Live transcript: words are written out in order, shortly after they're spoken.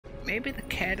Maybe the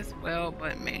cat as well,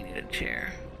 but mainly the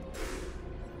chair.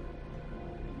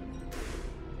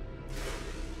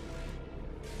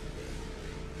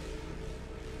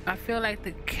 I feel like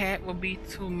the cat will be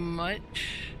too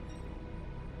much.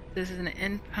 This is an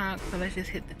impact, so let's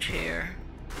just hit the chair.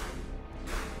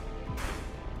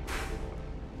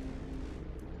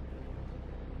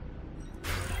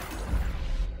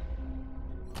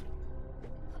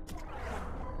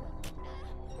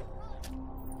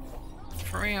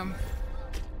 Free him.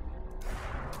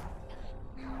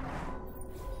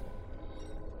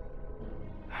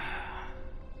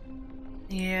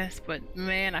 Yes, but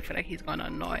man, I feel like he's gonna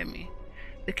annoy me.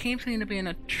 The king seems to be in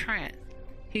a trance.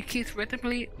 He keeps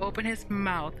rhythmically opening his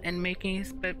mouth and making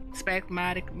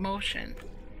spasmodic motions,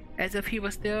 as if he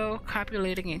was still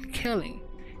copulating and killing.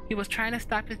 He was trying to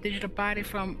stop his digital body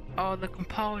from all the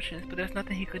compulsions, but there's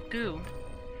nothing he could do.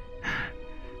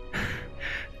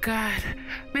 God,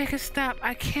 make it stop.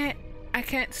 I can't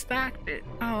stop it.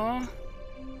 Oh.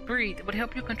 Breathe. It would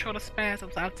help you control the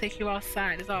spasms. I'll take you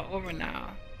outside. It's all over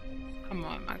now. Come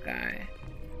on, my guy.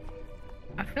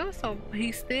 I feel so.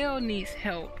 He still needs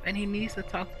help, and he needs to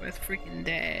talk to his freaking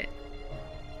dad.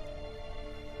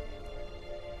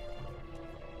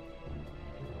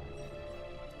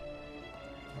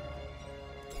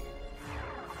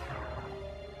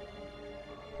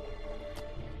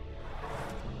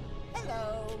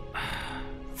 Hello.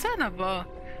 Son of a.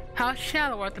 How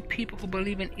shallow are the people who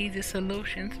believe in easy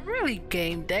solutions? Really,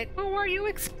 Gamedec? What were you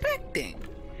expecting?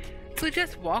 To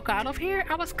just walk out of here?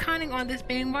 I was counting on this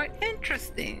being more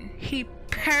interesting. He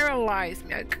paralyzed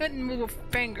me. I couldn't move a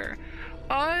finger.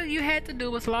 All you had to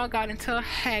do was log out and tell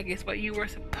Haggis what you were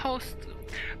supposed to.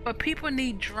 But people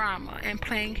need drama and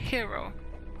playing hero.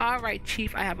 Alright,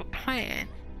 Chief, I have a plan.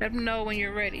 Let me know when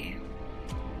you're ready.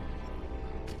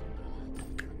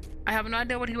 I have no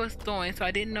idea what he was doing, so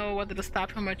I didn't know whether to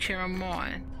stop him or cheer him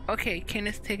on. Okay, Ken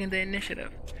is taking the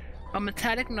initiative. A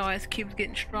metallic noise keeps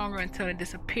getting stronger until it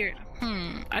disappeared.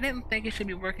 I didn't think it should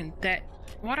be working that.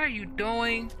 What are you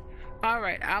doing?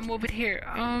 Alright, I'll move it here.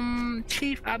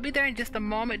 Chief, I'll be there in just a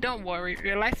moment. Don't worry,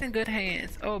 your life's in good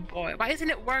hands. Oh boy, why isn't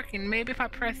it working? Maybe if I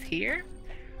press here?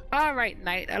 Alright,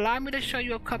 Knight, allow me to show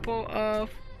you a couple of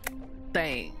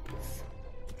things.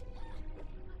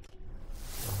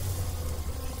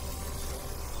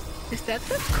 Is that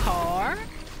the car?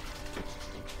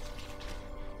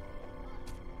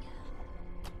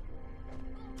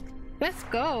 Let's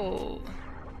go.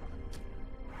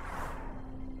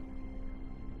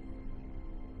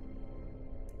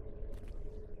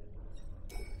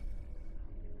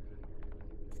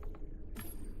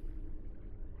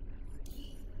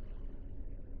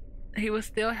 He will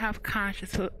still have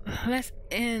conscience, so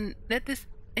let this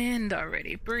end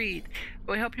already. Breathe. It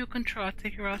will help you control. I'll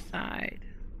take you outside.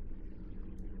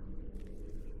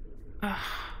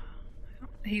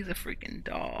 He's a freaking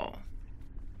doll.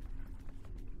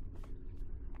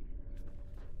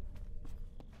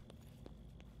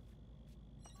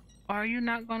 Are you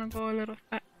not gonna go a little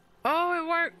fast? Oh, it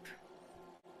worked!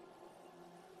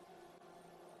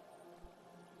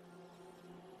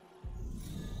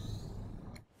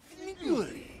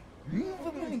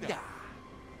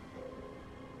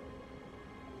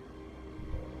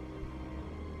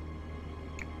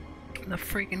 The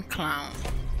freaking clown.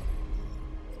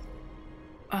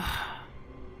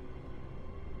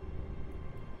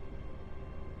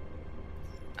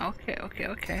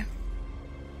 Okay.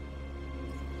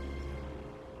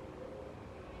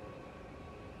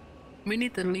 We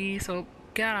need to leave, so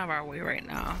get out of our way right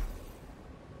now.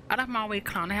 Out of my way,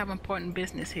 clown. I have important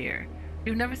business here.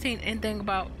 You've never seen anything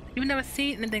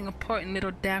important,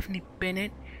 little Daphne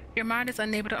Bennett. Your mind is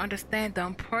unable to understand the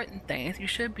important things. You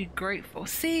should be grateful.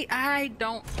 See,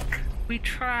 we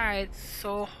tried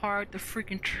so hard to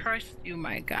freaking trust you,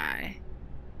 my guy.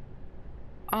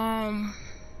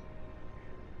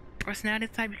 Personality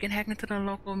type, you can hack into the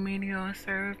local media and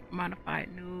serve modified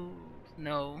news.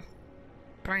 No.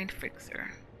 Brain fixer.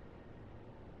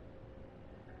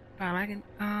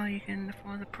 You can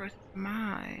inform the person's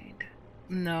mind.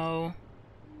 No.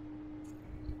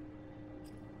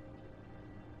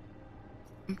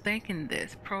 I'm thinking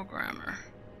this. Programmer.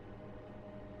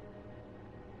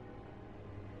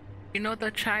 You know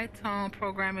the Chitone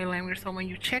programming language, so when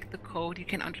you check the code, you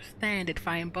can understand it,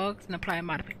 find bugs, and apply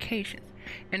modifications.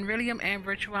 In Realium and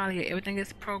Virtualia, everything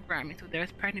is programming, so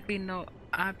there's practically no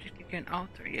object you can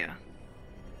alter, yeah.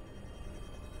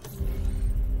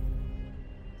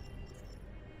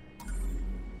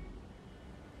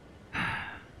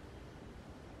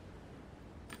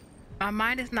 My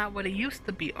mind is not what it used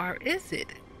to be, or is it?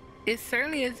 It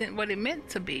certainly isn't what it meant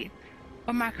to be,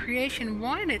 or my creation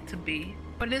wanted it to be.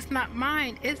 but it's not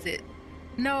mine, is it?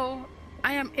 No,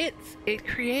 I am its. It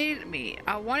created me.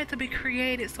 I wanted to be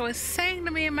created, so it sang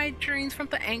to me in my dreams from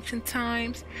the ancient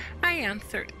times. I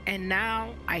answered, and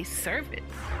now I serve it.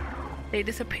 They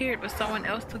disappeared, but someone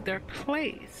else took their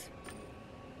place.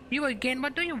 You again,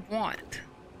 what do you want?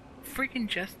 Freaking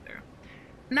jester.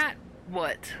 Not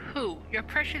what, who, your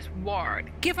precious ward.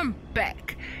 Give him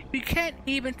back. You can't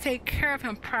even take care of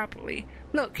him properly.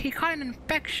 Look, he caught an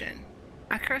infection.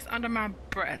 I cursed under my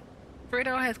breath.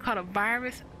 Fredo has caught a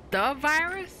virus. The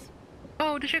virus?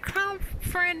 Oh, did your clown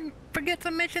friend forget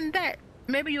to mention that?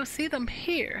 Maybe you'll see them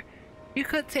here. You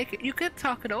could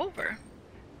talk it over.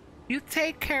 You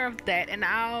take care of that and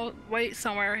I'll wait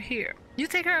somewhere here.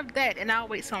 Just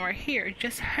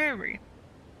hurry.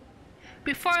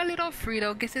 Before little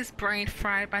Fredo gets his brain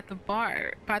fried by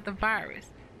the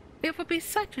virus. It would be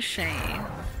such a shame.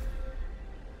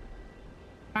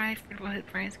 Why Fredo his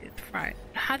brain gets fried?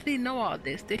 How did he know all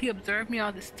this? Did he observe me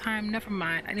all this time? Never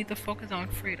mind. I need to focus on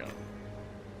Fredo.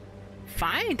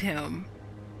 Find him?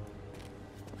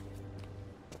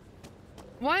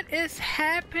 What is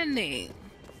happening?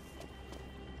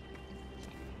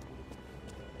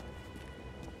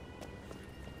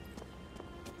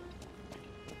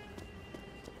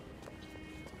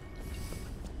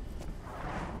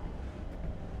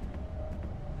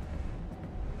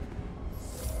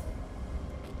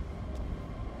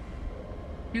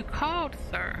 You called,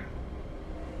 sir.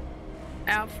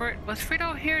 Alfred, was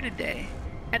Fredo here today?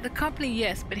 At the company,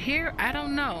 yes, but here, I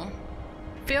don't know.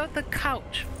 Filled the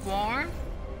couch. Warm?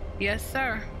 Yes,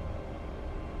 sir.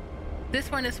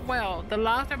 This one as well. The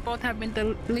logs are both have been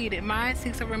deleted. Mine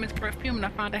seeks a woman's perfume and I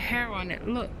found a hair on it.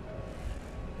 Look.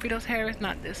 Fredo's hair is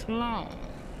not this long.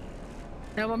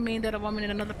 That would mean that a woman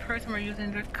and another person were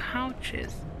using their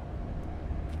couches.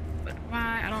 But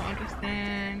why? I don't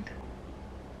understand.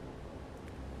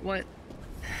 What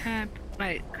happened?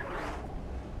 Like,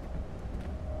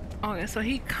 okay, so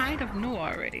he kind of knew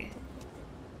already.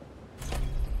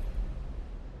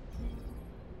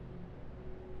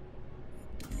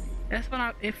 That's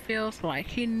what it feels like.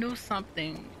 He knew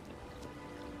something.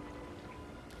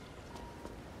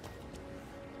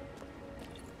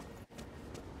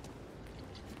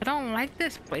 I don't like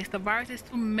this place. The virus is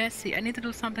too messy. I need to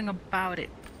do something about it.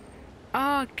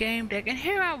 Oh, Gamedec, and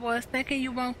here I was thinking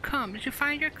you won't come. Did you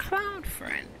find your clown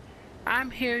friend?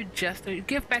 I'm here just to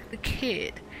give back the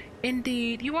kid.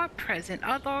 Indeed, you are present,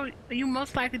 although you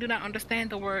most likely do not understand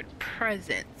the word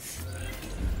presence.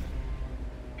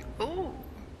 Ooh.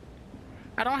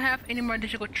 I don't have any more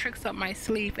digital tricks up my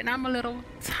sleeve, and I'm a little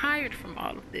tired from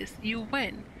all of this. You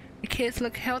win. The kids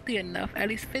look healthy enough, at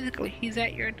least physically. He's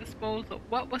at your disposal.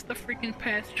 What was the freaking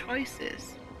past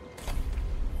choices?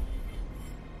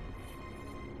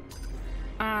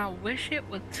 I wish it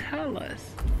would tell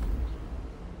us.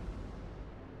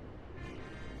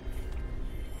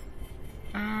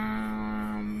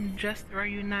 Just are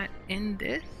you not in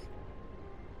this?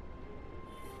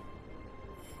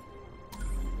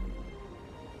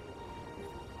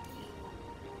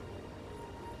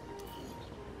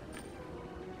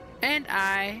 And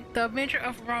I, the avenger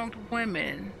of wronged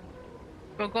women,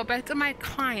 will go back to my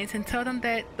clients and tell them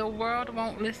that the world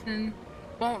won't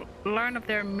learn of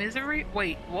their misery.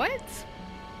 Wait, what?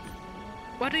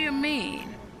 What do you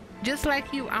mean? Just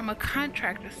like you, I'm a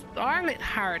contractor. Starlet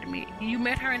hired me. You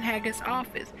met her in Haggis's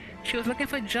office. She was looking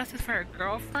for justice for her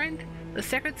girlfriend, the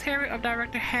secretary of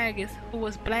Director Haggis, who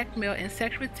was blackmailed and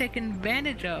sexually taken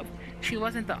advantage of. She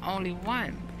wasn't the only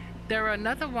one. There were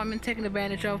another woman taken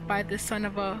advantage of by this son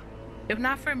of a... If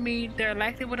not for me, there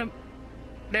likely would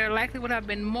have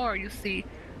been more. You see,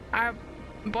 our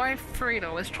boy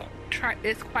Fredo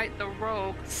is quite the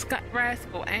rogue,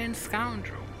 rascal, and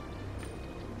scoundrel.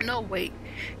 No, wait.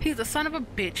 He's a son of a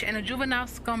bitch and a juvenile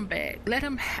scumbag.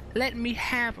 Let me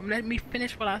have him. Let me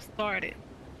finish what I started.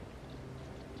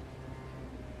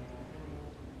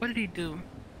 What did he do?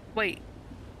 Wait,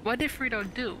 what did Fredo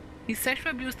do? He sexually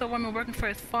abused a woman working for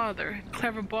his father.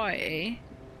 Clever boy, eh?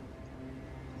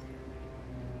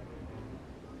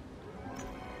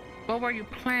 What were you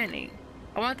planning?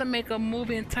 I wanted to make a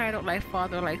movie entitled Like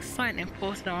Father, Like Son and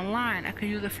post it online. I could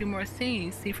use a few more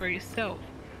scenes. See for yourself.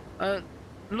 A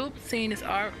loop scene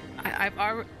I've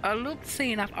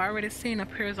already seen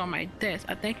appears on my desk.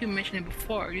 I think you mentioned it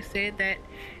before. You said that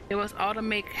it was all to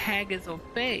make Haggis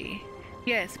obey.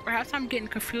 Yes, perhaps I'm getting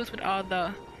confused with all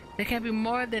the... There can be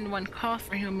more than one cause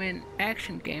for human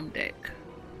action, Gamedec.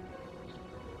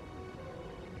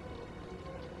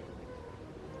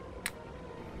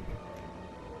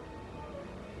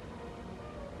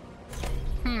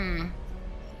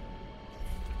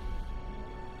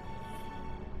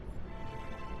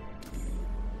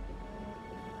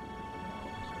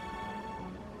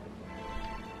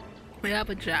 We have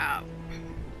a job.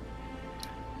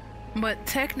 But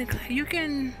technically, you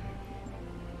can...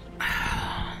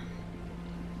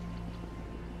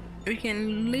 we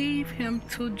can leave him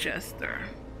to Jester.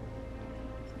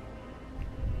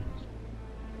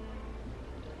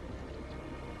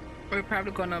 We're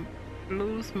probably gonna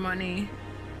lose money.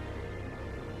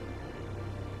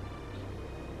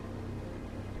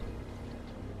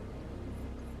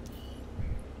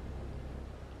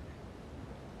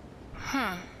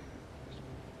 Huh.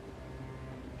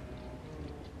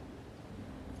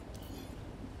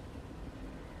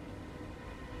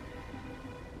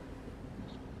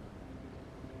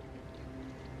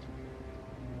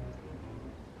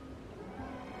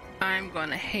 I'm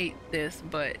gonna hate this,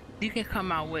 but you can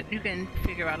come out with, you can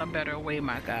figure out a better way,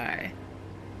 my guy.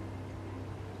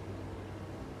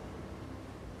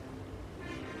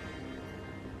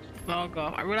 Log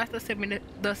off. I realize the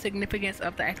significance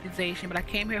of the accusation, but I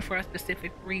came here for a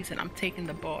specific reason. I'm taking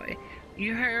the boy.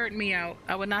 You heard me out.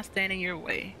 I will not stand in your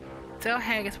way. Tell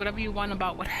Haggis whatever you want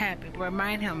about what happened, but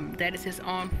remind him that it's his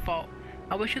own fault.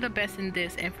 I wish you the best in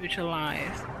this and future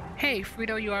lives. Hey,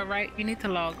 Frito, you alright? You need to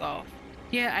log off.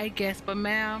 Yeah, I guess, but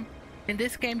ma'am, in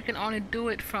this game you can only do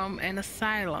it from an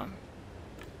asylum.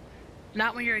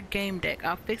 Not when you're a Gamedec.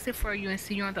 I'll fix it for you and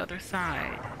see you on the other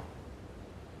side.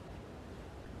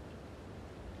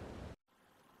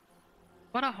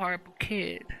 What a horrible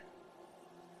kid.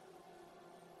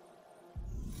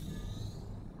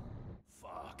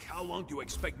 Fuck, how long do you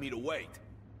expect me to wait?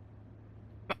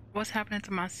 What's happening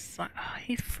to my son? Oh,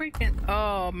 he's freaking...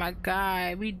 Oh my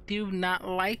god, we do not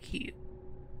like you.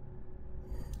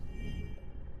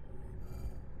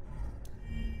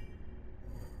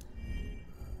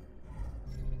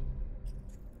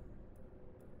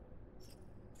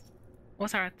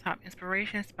 What's our top?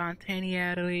 Inspiration,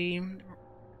 spontaneity,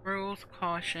 rules,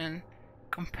 caution,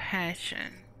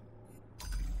 compassion.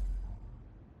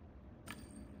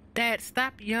 Dad,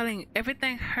 stop yelling.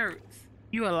 Everything hurts.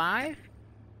 You alive?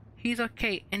 He's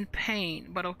okay, in pain,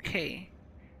 but okay.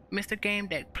 Mr.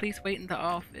 Gamedec, please wait in the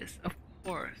office. Of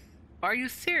course. Are you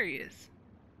serious?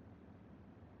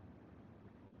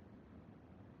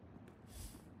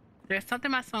 There's something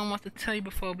my son wants to tell you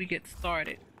before we get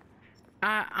started.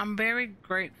 I'm very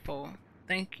grateful.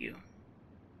 Thank you.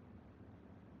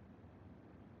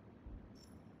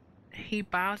 He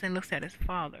bows and looks at his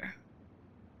father.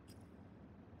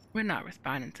 We're not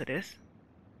responding to this.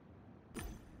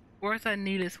 Words are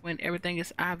needless when everything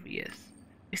is obvious.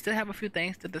 We still have a few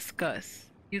things to discuss.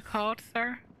 You called,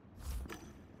 sir?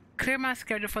 Clear my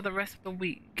schedule for the rest of the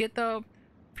week. Get the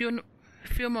fuel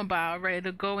mobile ready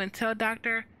to go and tell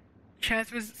Dr.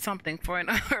 Chazers something for an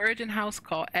urgent house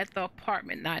call at the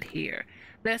apartment, not here.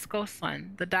 Let's go,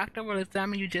 son. The doctor will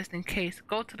examine you just in case.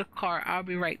 Go to the car. I'll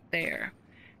be right there.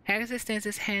 Haggis extends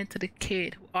his hand to the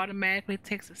kid, who automatically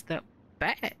takes a step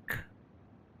back.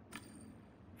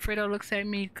 Frito looks at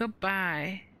me.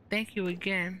 Goodbye. Thank you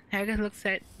again. Haggis looks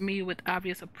at me with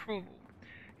obvious approval.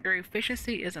 Your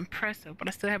efficiency is impressive, but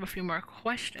I still have a few more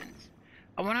questions.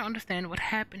 I want to understand what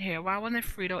happened here. Why wasn't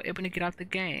Frito able to get out the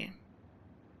game?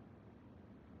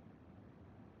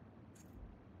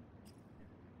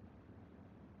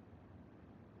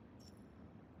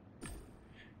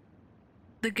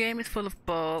 The game is full of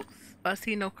bugs. I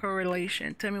see no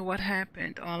correlation. Tell me what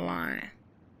happened online.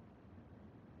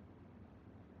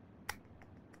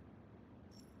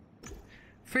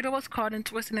 Frito was caught in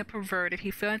twisted and perverted.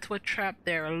 He fell into a trap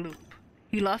there, a loop.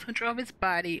 He lost control of his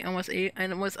body and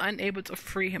was unable to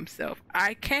free himself.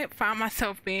 I can't find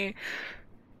myself being...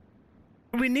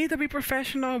 We need to be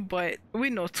professional, but we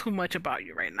know too much about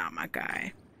you right now, my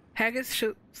guy. Haggis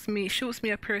shoots me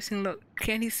a piercing look.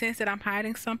 Can he sense that I'm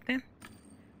hiding something?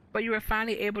 But you were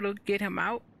finally able to get him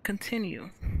out? Continue.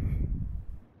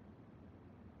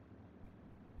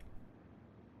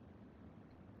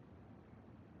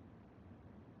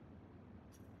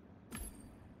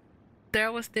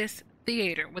 There was this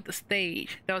theater with a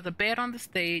stage. There was a bed on the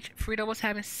stage. Frito was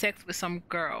having sex with some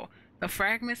girl. The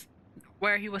fragments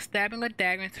where he was stabbing a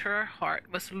dagger into her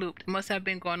heart was looped. It must have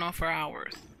been going on for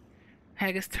hours.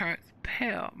 Haggis turns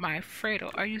pale. My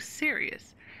Fredo, are you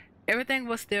serious? Everything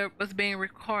was being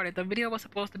recorded. The video was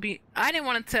supposed to be... I didn't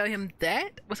want to tell him that.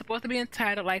 It was supposed to be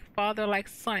entitled Like Father, Like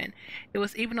Son. It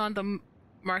was even on the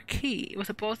marquee. It was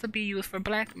supposed to be used for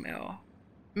blackmail.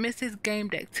 Mrs.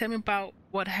 Gamedec, tell me about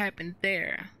what happened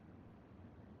there.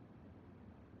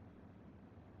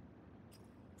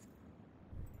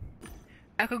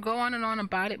 I could go on and on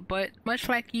about it, but much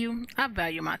like you, I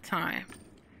value my time.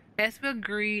 As we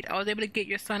agreed, I was able to get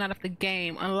your son out of the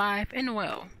game, alive and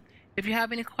well. If you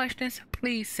have any questions,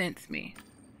 please sense me.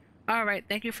 Alright,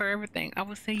 thank you for everything. I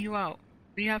will see you out.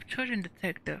 Do you have children,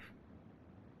 detective?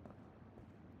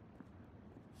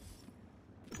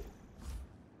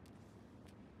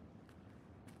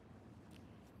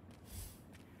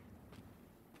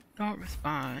 Don't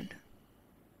respond.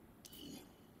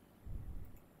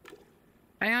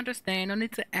 I understand. No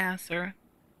need to answer.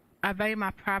 I value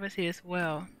my privacy as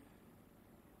well.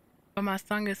 But my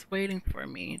son is waiting for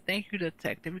me. Thank you,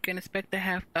 detective. You can expect to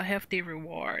have a hefty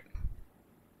reward.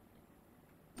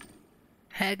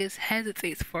 Haggis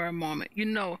hesitates for a moment. You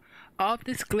know, all of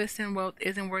this glistening wealth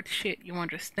isn't worth shit, you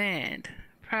understand?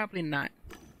 Probably not.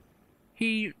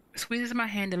 He squeezes my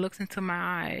hand and looks into my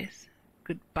eyes.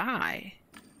 Goodbye.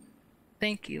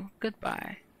 Thank you.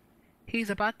 Goodbye. He's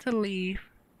about to leave,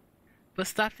 but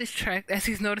stops his track as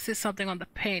he notices something on the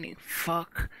painting.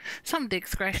 Fuck. Some dick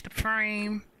scratched the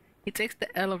frame. He takes the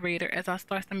elevator as I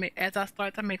start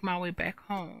to make my way back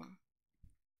home.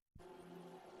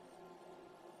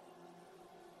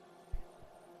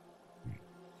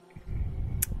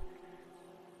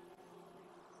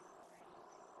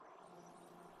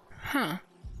 Huh.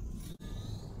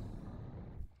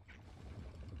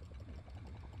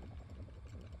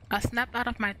 I snapped out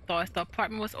of my thoughts. The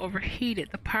apartment was overheated.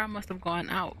 The power must have gone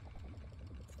out.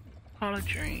 All a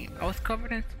dream. I was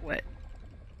covered in sweat.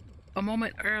 A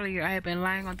moment earlier, I had been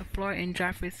lying on the floor in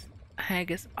Joffrey's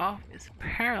Haggis' office,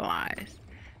 paralyzed.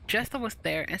 Jester was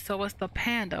there, and so was the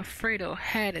panda, Fredo,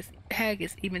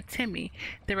 Haggis, even Timmy.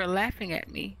 They were laughing at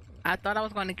me. I thought I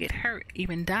was going to get hurt,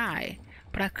 even die,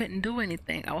 but I couldn't do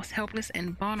anything. I was helpless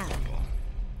and vulnerable.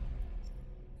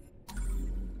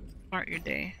 Start your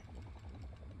day.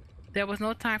 There was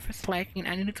no time for slacking.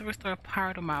 I needed to restore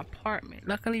power to my apartment.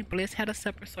 Luckily, Bliss had a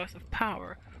separate source of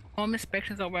power. Home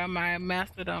inspections are where my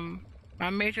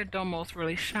major domos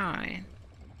really shine.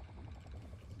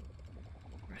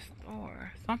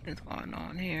 Restore. Something's going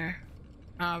on here.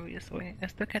 Obviously.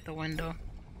 Let's look at the window.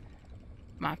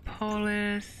 My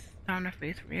polis. Time to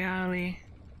face reality.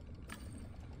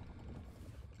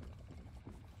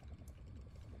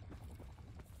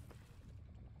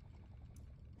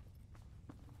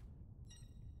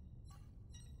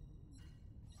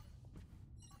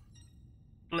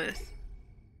 Bliss.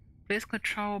 Bliss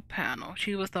control panel.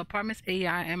 She was the apartment's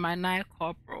AI and my night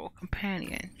corporal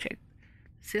companion. Check.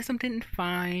 The system didn't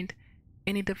find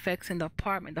any defects in the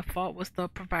apartment. The fault was the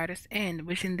provider's end,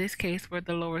 which in this case were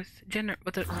the tower's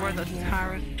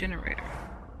generator.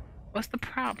 What's the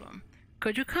problem?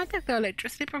 Could you contact the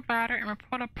electricity provider and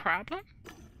report a problem?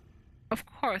 Of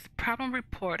course, problem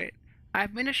reported.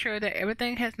 I've been assured that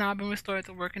everything has now been restored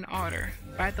to working order.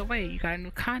 By the way, you got a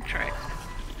new contract.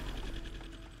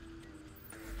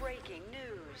 Breaking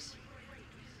news.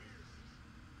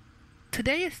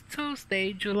 Today is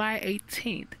Tuesday, July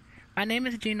 18th. My name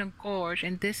is Gina Gorge,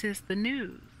 and this is the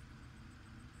news.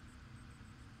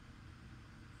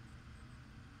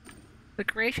 The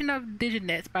creation of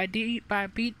Diginets by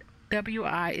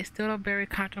BWI is still a very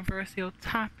controversial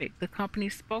topic. The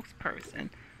company's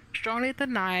spokesperson strongly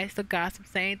denies the gossip,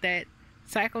 saying that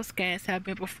psychoscans have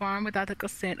been performed without the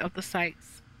consent of the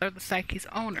psyche's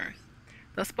owners.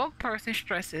 The spokesperson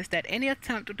stresses that any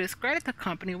attempt to discredit the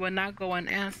company will not go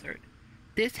unanswered.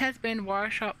 This has been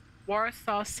Warsaw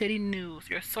City News,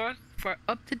 your source for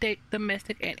up-to-date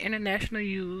domestic and international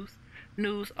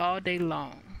news all day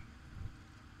long.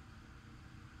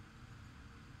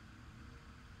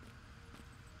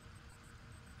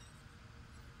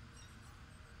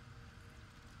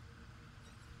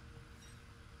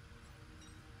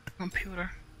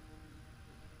 Computer.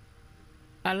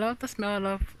 I love the smell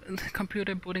of the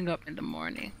computer booting up in the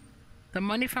morning. The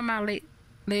money from my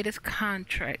latest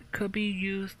contract could be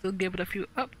used to give it a few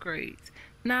upgrades.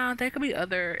 Now, there could be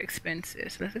other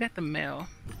expenses. Let's look at the mail.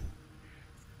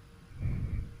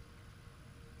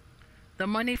 The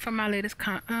money from my latest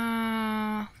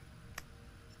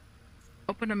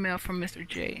open the mail from Mr.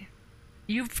 J.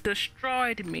 You've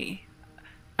destroyed me.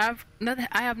 I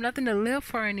have nothing to live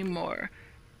for anymore.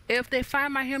 If they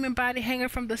find my human body hanging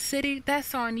from the city,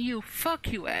 that's on you.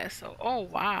 Fuck you, asshole. Oh,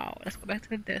 wow. Let's go back to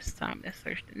the desktop. Let's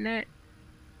search the net.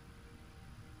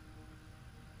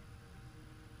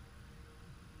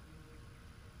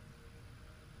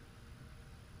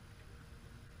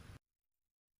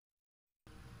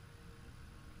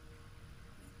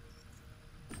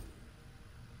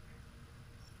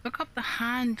 Look up the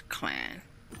Han clan.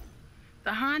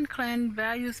 The Han clan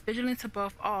values vigilance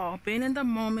above all. Being in the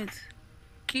moment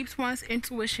keeps one's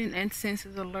intuition and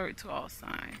senses alert to all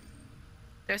signs.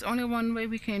 There's only one way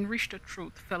we can reach the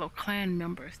truth, fellow clan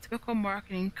members. Typical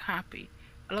marketing copy.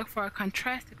 I look for a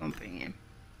contrasting opinion.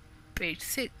 Page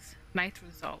 6, ninth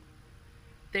result.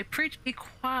 They preach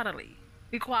equality,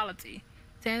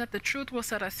 saying that the truth will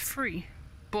set us free.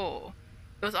 Bull.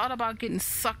 It was all about getting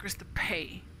suckers to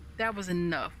pay. That was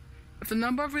enough. If the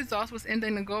number of results was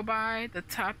anything to go by,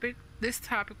 this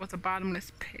topic was a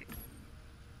bottomless pit.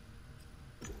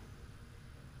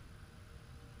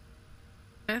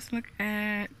 Let's look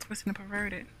at Twisted and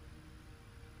Perverted.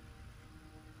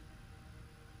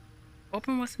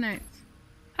 Open, what's next?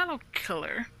 Hello,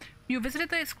 killer. You visited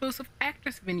the exclusive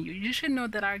actors venue. You should know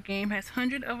that our game has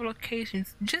hundreds of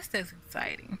locations just as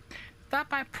exciting. Stop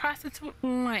by Prostitute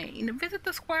Lane, visit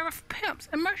the Square of Pimps,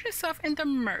 immerse yourself in the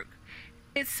murk.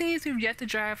 It seems you've yet to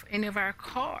drive any of our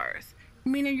cars,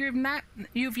 meaning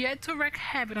you've yet to wreak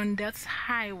havoc on Death's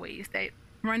highways that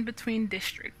run between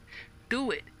districts.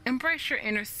 Do it. Embrace your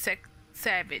inner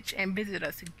savage and visit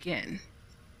us again.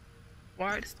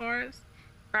 Void Stars?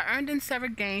 Our earned and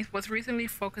severed games was recently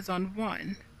focused on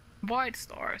one, Void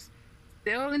Stars,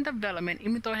 still in development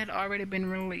even though it had already been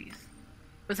released.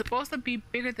 It was supposed to be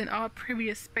bigger than all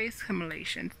previous space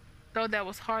simulations, though that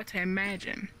was hard to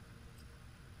imagine.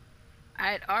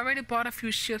 I had already bought a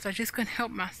few ships, I just couldn't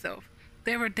help myself.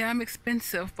 They were damn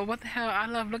expensive, but what the hell, I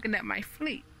love looking at my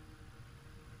fleet.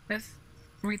 Let's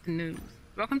read the news.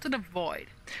 Welcome to the Void.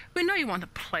 We know you want to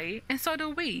play, and so do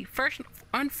we. First,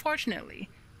 unfortunately,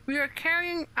 we are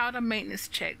carrying out a maintenance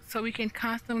check so we can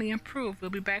constantly improve. We'll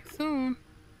be back soon.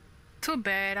 Too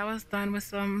bad, I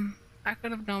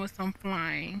could have done with some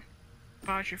flying.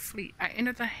 About your fleet. I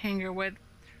entered the hangar where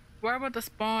was the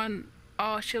spawn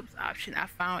all ships option I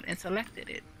found and selected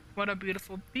it. What a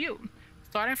beautiful view.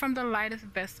 Starting from the lightest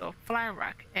vessel,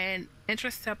 Flyrock, and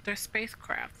interceptor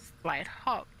spacecraft, Flight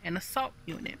Hawk, and assault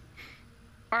unit,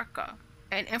 Orca,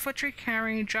 an infantry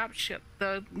carrying dropship,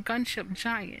 the gunship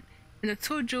Giant, and the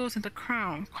two jewels in the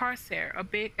crown, Corsair, a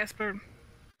big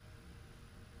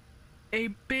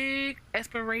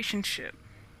exploration ship,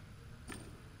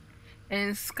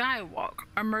 and Skywalk,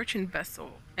 a merchant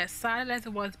vessel, as solid as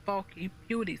it was bulky,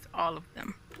 beauties, all of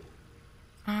them.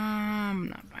 I'm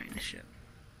not buying the ship.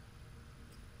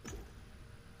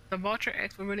 The Vulture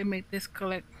X will really make this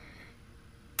collect.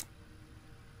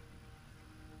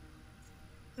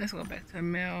 Let's go back to the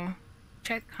mail.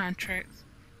 Check contracts.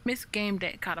 Miss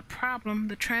Gamedec got a problem.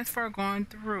 The transfer going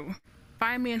through.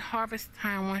 Find me in harvest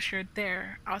time once you're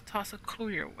there. I'll toss a clue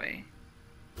your way.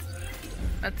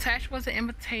 Attached was an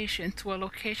invitation to a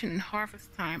location in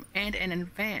harvest time and an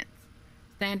advance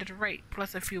standard rate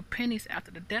plus a few pennies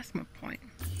after the decimal point.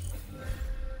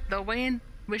 The way in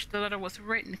which the letter was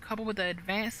written, coupled with the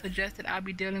advance, suggested I'd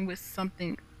be dealing with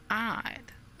something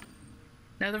odd.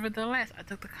 Nevertheless, I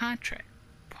took the contract,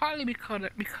 partly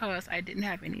because I didn't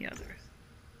have any others.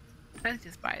 Let's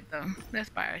just buy it though. Let's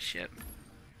buy our ship.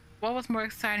 What was more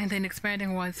exciting than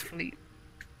expanding one's fleet?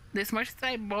 This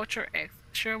merchandise Vulture X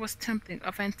sure was tempting.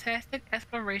 A fantastic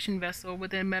exploration vessel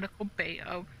with a medical bay,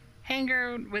 a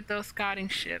hangar with a scouting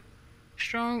ship,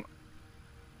 strong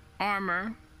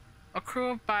armor, a crew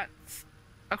of bots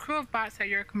at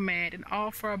your command, and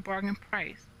all for a bargain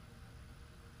price.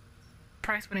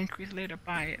 Price would increase later.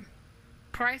 Buy it.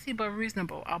 Pricey but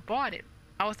reasonable. I bought it.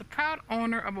 I was the proud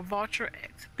owner of a Vulture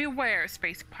X. Beware,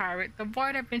 space pirate. The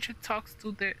Void Adventure takes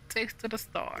to the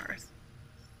stars.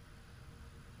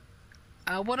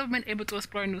 I would have been able to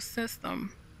explore a new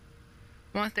system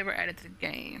once they were added to the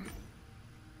game.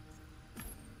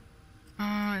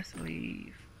 Let's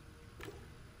leave.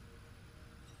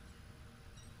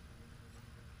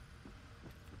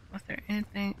 Was there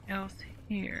anything else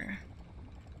here?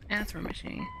 Answer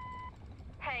machine.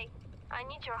 Hey, I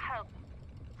need your help.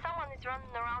 Someone is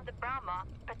running around the Brahma,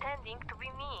 pretending to be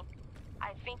me.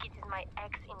 I think it is my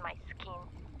ex in my skin.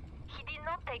 He did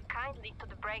not take kindly to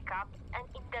the breakup, and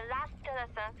in the last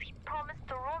telesense he promised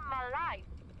to ruin my life.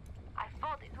 I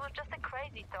thought it was just a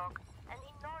crazy talk, and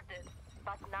ignored it.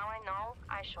 But now I know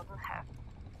I shouldn't have.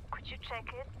 Could you check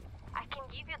it? I can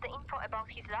give you the info about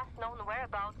his last known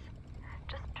whereabouts.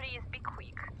 Just please be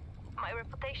quick. My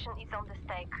reputation is on the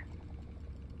stake.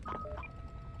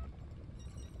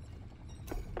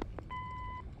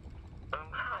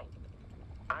 Hi.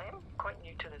 I am quite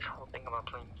new to this whole thing about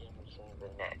playing games in the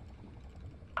net.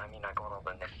 I mean, I got all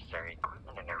the necessary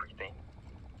equipment and everything.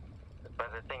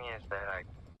 But the thing is that I've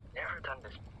never done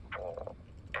this before,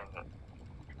 and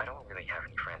I don't really have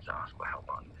any friends to ask for help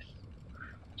on this.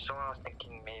 So I was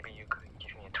thinking maybe you could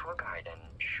give me a tour guide and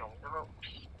show me the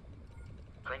ropes.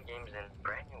 Playing games in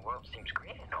brand new world seems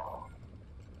great and all.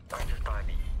 I just thought I'd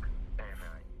be very,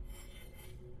 very...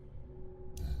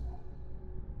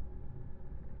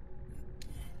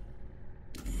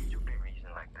 Stupid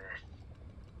reason like this.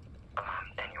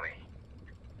 Anyway.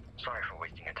 Sorry for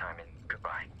wasting your time and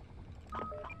goodbye.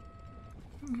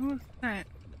 Who's that?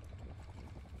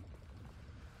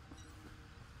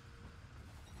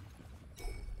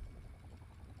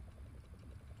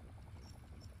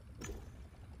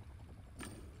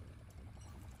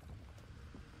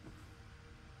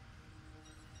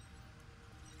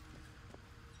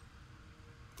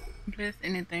 Is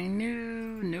anything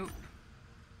new? Nope.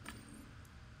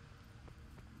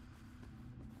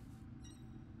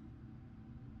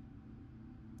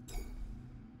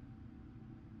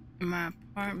 In my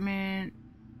apartment,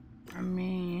 for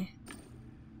me,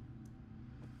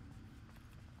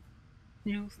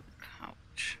 use the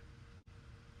couch.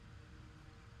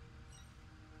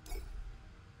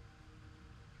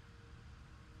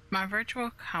 My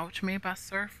virtual couch made by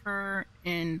Surfer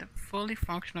and fully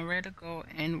functional, ready to go,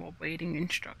 and awaiting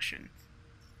instructions.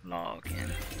 Log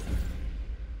in.